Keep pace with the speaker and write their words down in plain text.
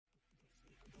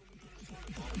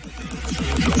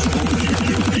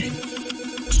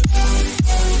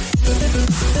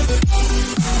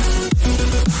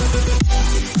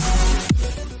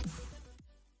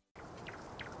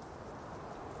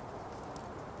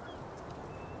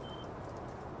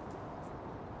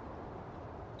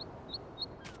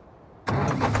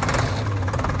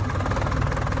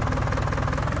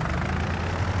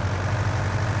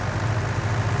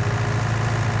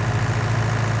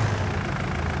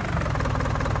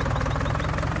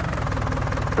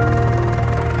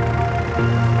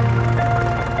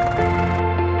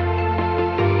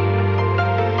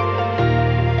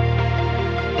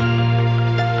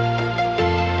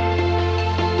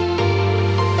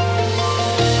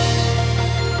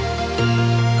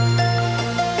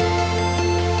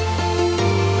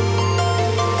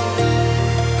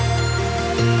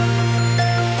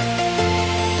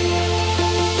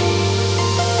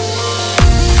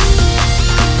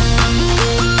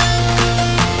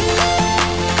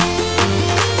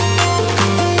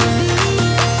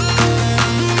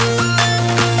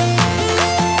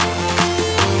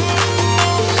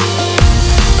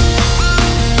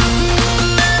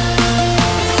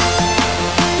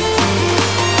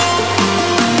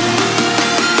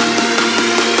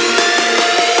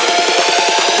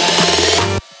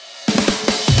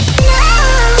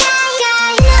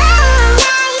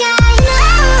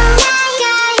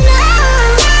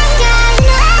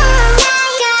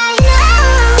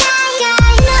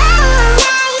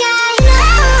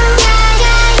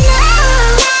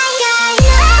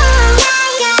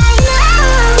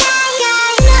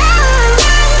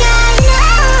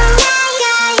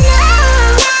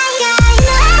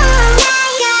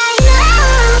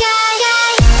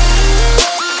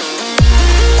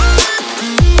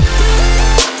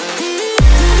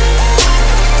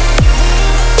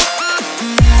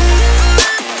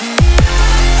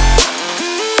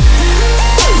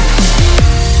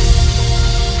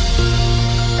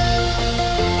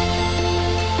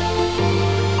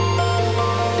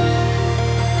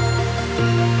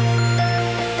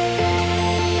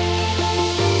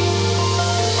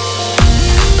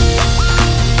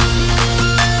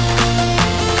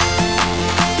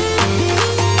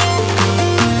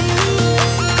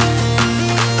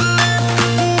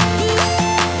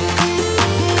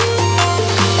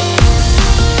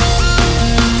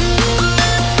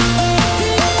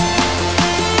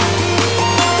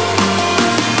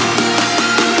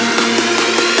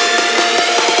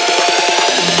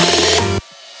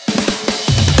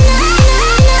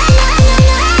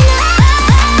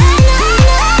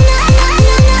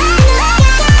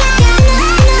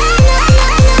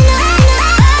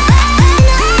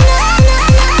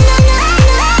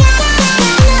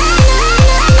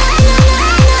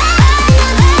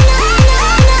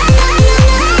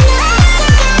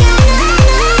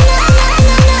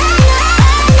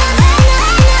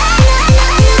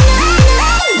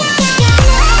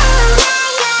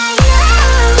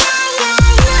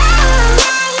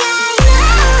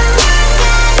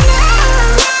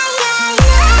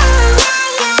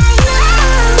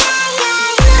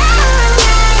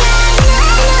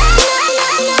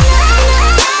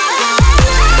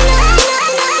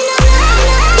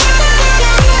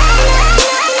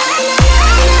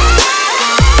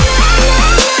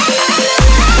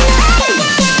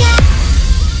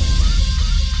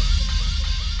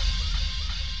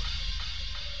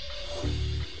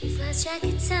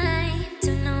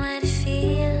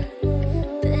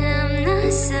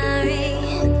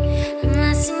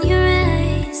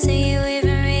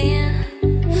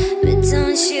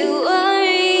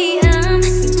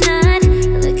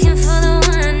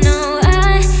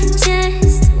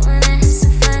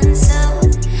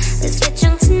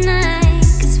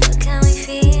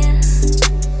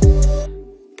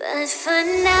But for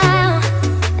now,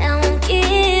 I won't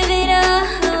give it all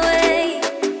away,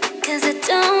 'cause I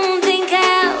don't think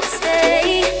I'll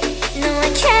stay. No, I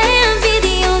can't be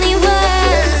the only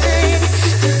one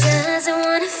who doesn't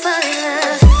wanna fall in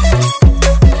love.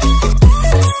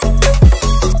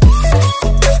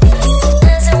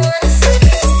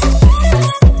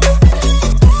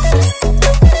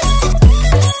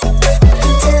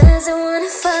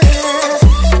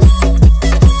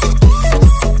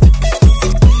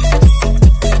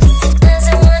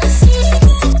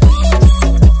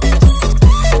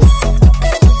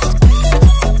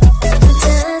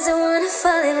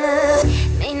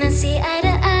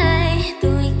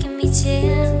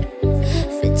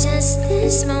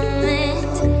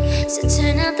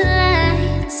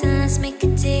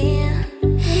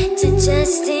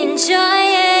 Just enjoy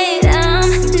it.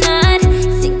 I'm not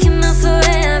thinking about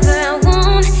forever. I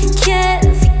won't care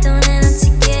if we don't end up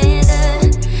together.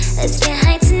 Let's get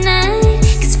high tonight,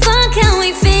 'cause fuck how we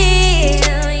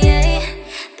feel, yeah.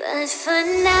 But for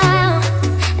now,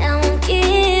 I won't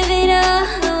give it all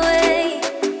away,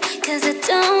 'cause I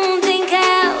don't think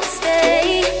I'll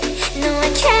stay. No, I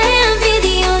can't be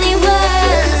the only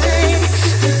one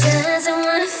who doesn't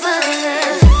wanna fall in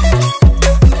love.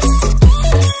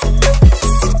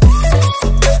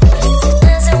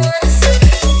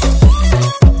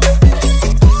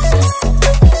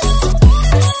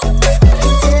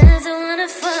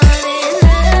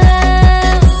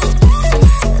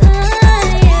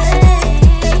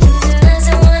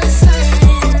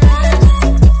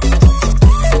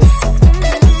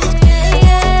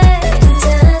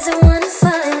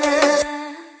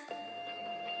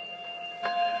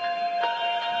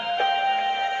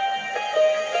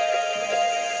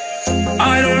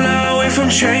 I don't know if I'm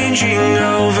changing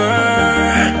over.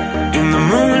 In the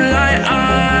moonlight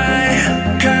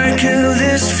I can't kill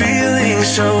this feeling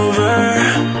sober,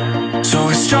 so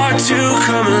I start to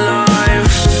come alive.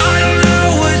 I don't know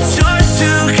what starts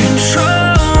to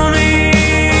control me.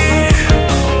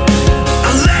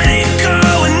 I let it go,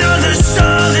 another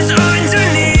soul that's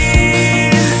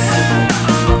underneath.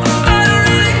 I don't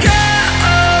really care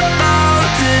about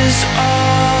this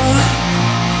all.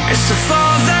 It's the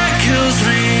fall that kills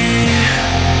me.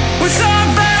 With our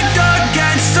back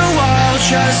against the wall,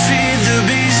 just feed the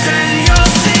beast and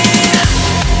you'll see.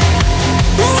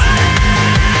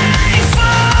 Wait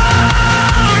for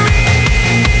me.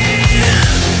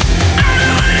 I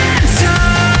don't wanna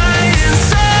die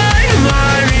inside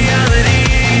my reality.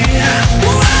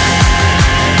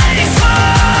 Wait for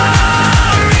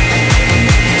me.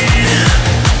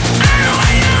 I don't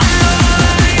want your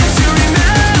mind to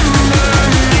remember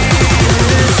me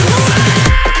this way.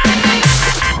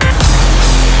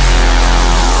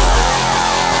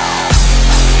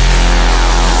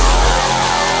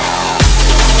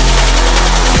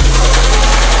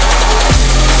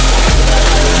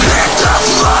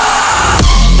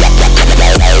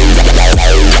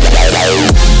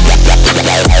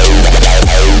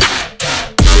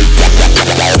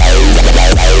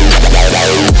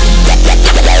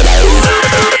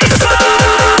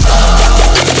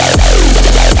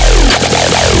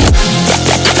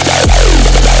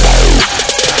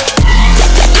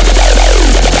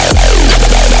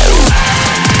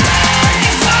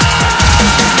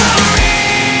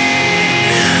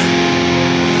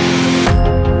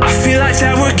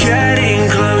 That we're getting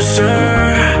closer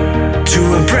to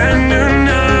a brand new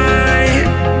night.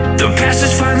 The past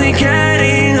is finally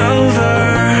getting over.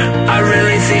 I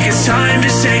really think it's time to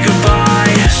say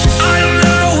goodbye. I don't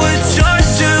know what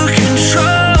starts to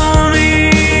control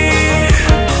me.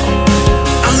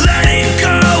 I let it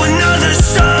go, another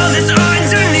soul that's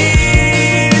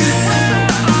underneath.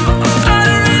 I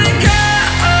don't really care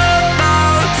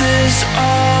about this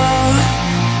all.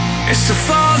 It's the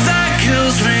fall that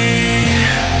kills me.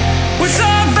 With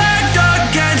our back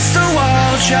against the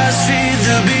wall, just feed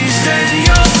the beast and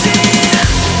you'll see.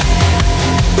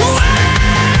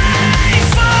 Wait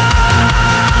for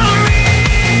me.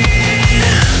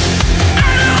 I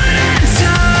don't wanna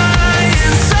die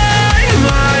inside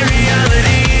my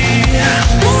reality.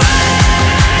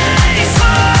 Wait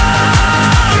for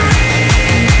me.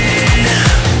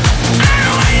 I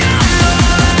don't want your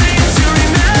mind to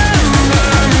remember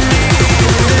me.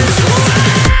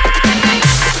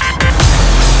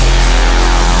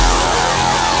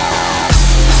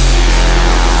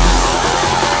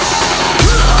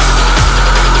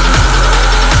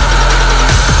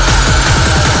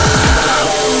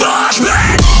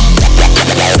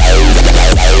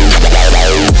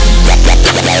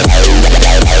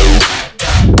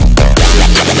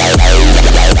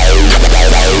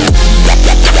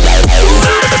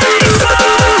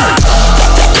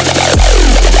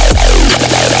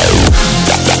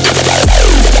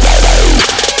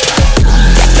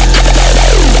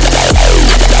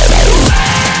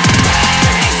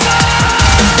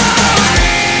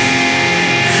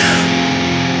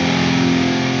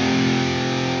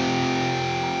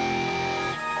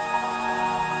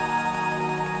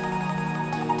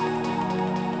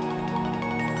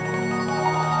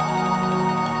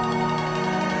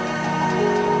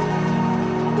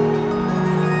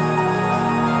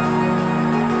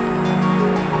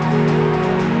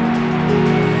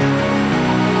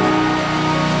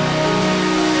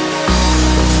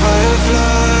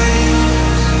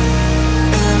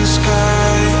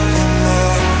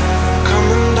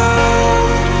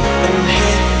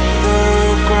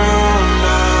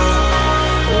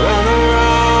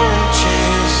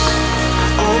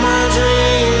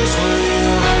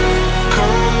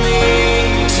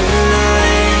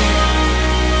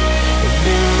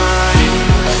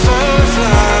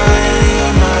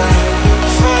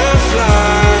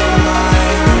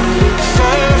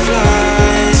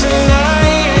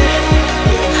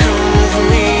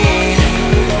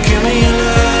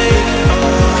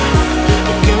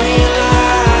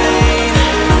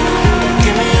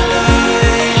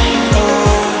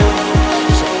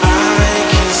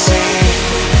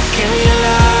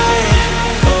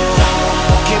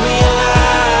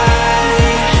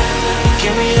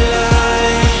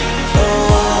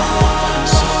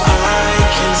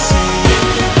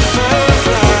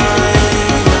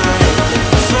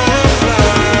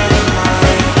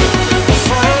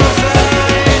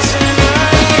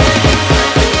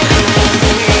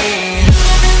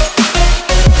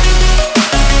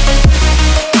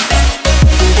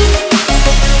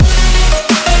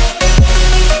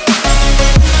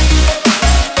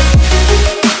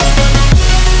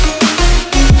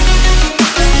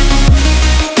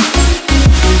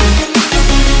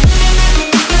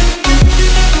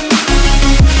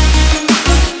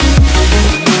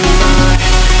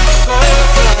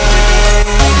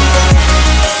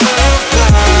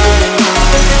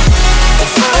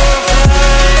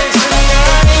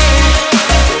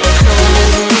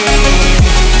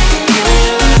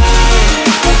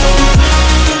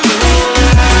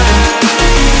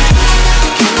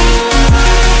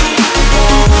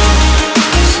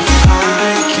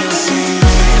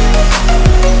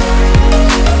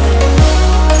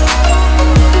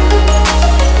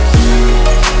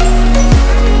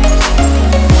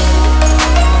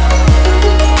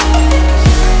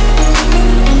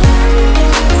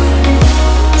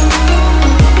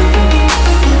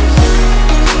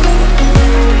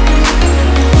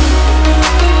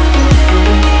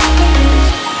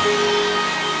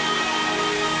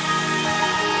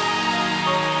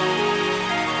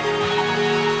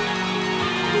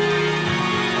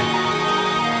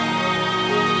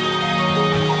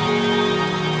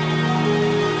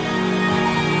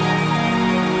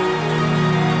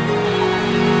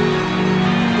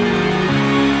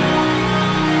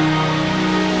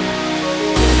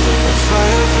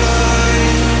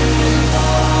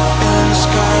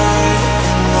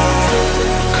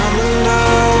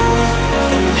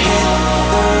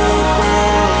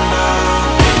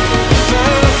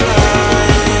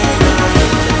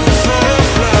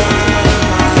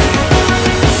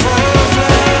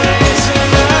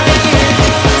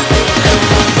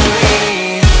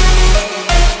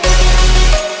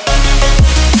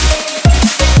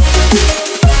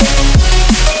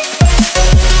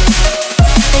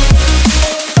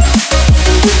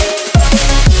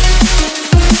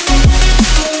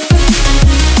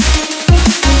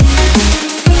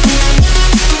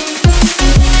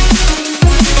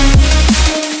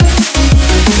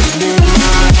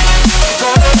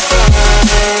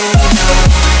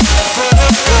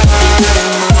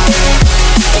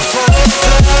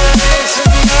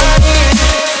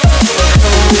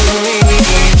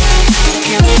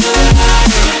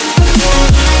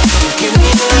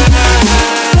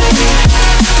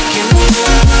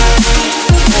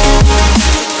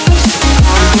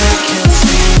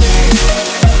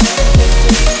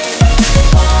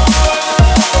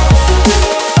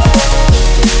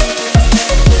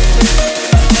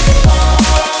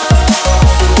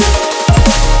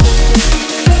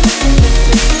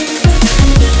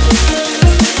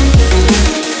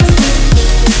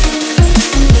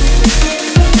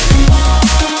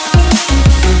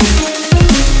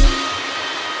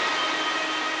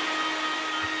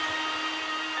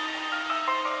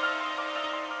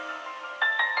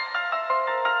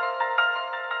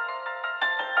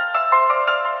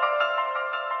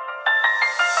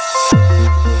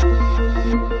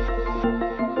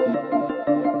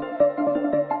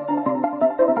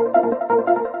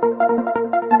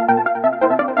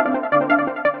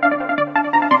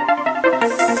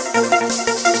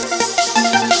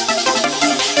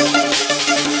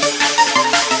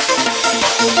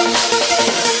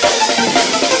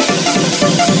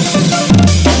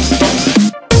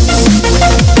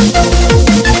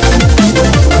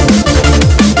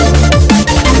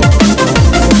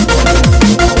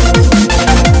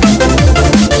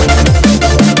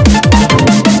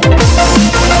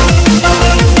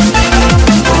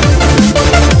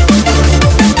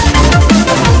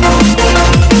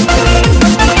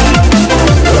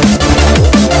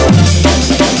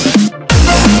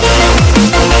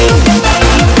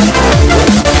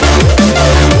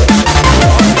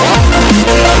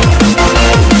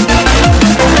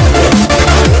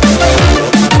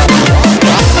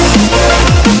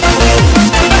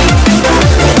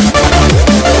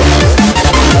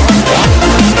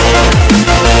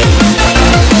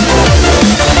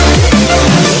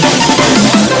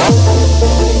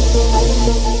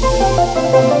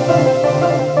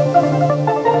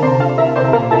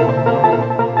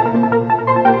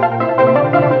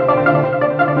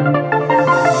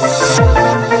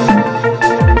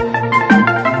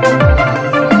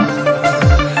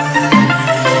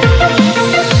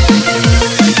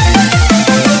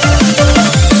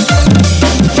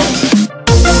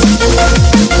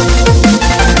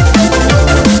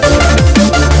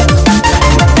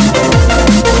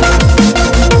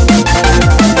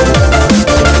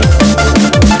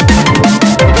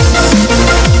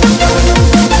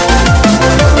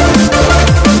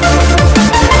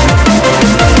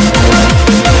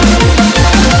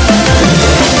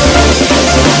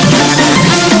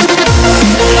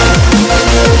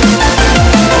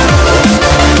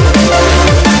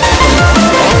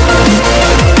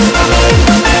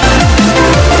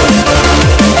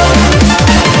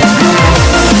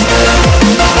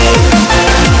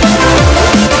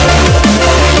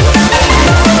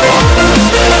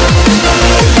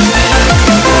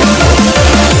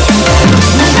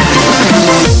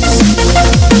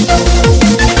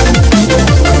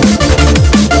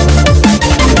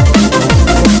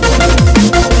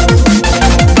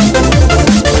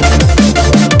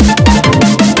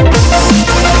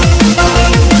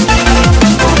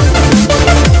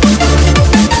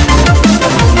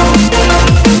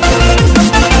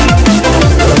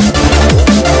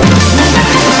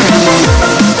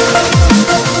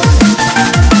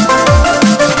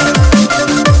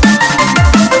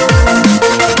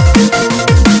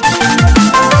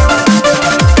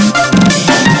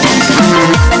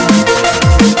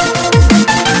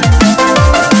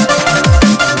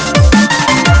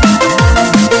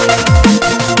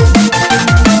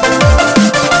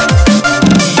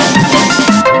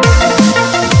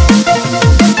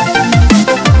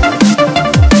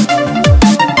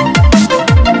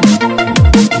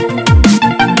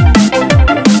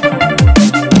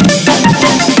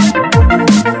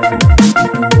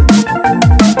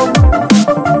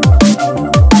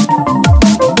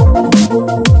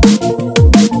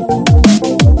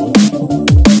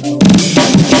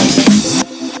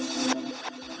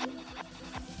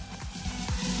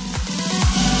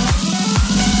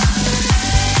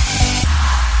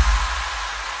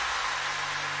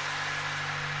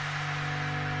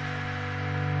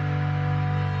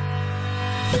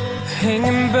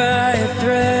 hanging by a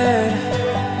thread,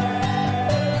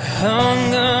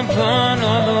 hung upon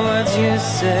all the words you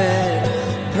said,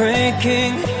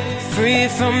 breaking free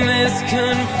from this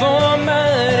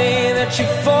conformity that you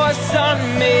force on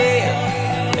me.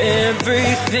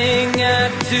 Everything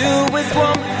I do is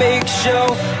one big show.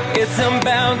 It's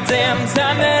about damn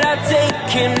time that I take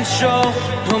control.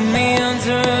 Put me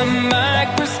under a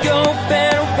microscope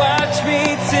and watch me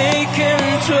take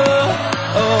control.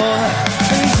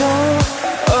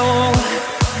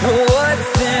 What's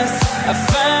this? I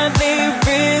finally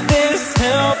read this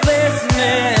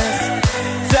helplessness.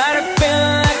 Tired of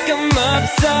feeling like I'm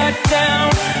upside down,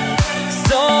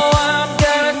 so I'm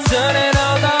gonna turn it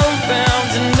all around.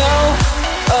 And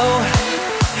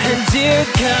and dear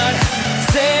God,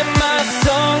 save my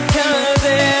soul, 'cause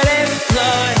it is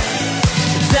flawed.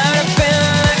 Tired of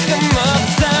feeling like I'm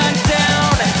upside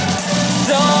down,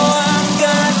 so I'm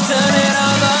gonna turn it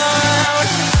all around.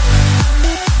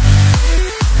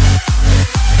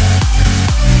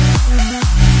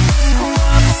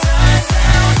 Upside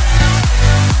down.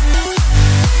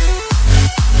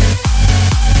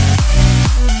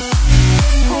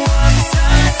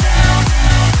 Upside down.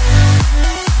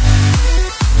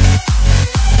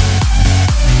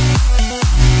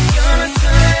 Gonna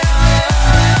turn it all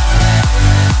around.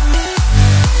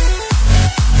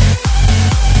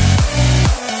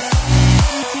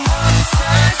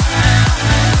 Upside down.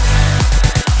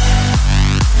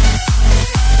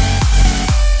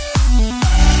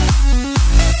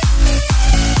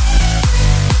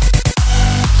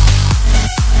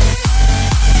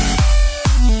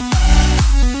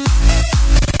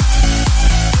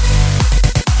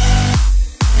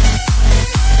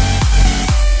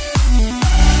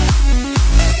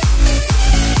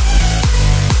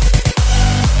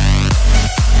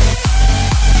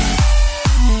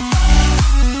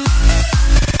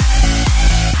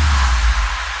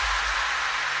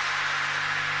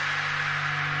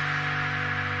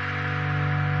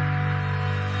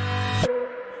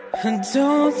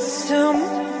 Don't tell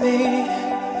me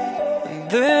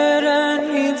that I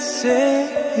need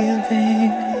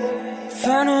saving.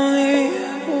 Finally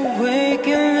awake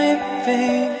and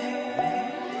living.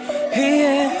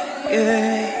 Yeah.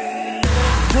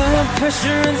 The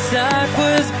pressure inside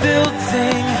was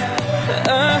building. I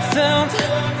felt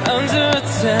under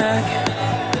attack,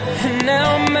 and now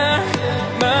my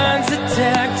mind's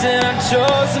attacked. And I've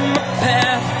chosen my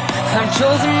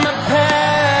path.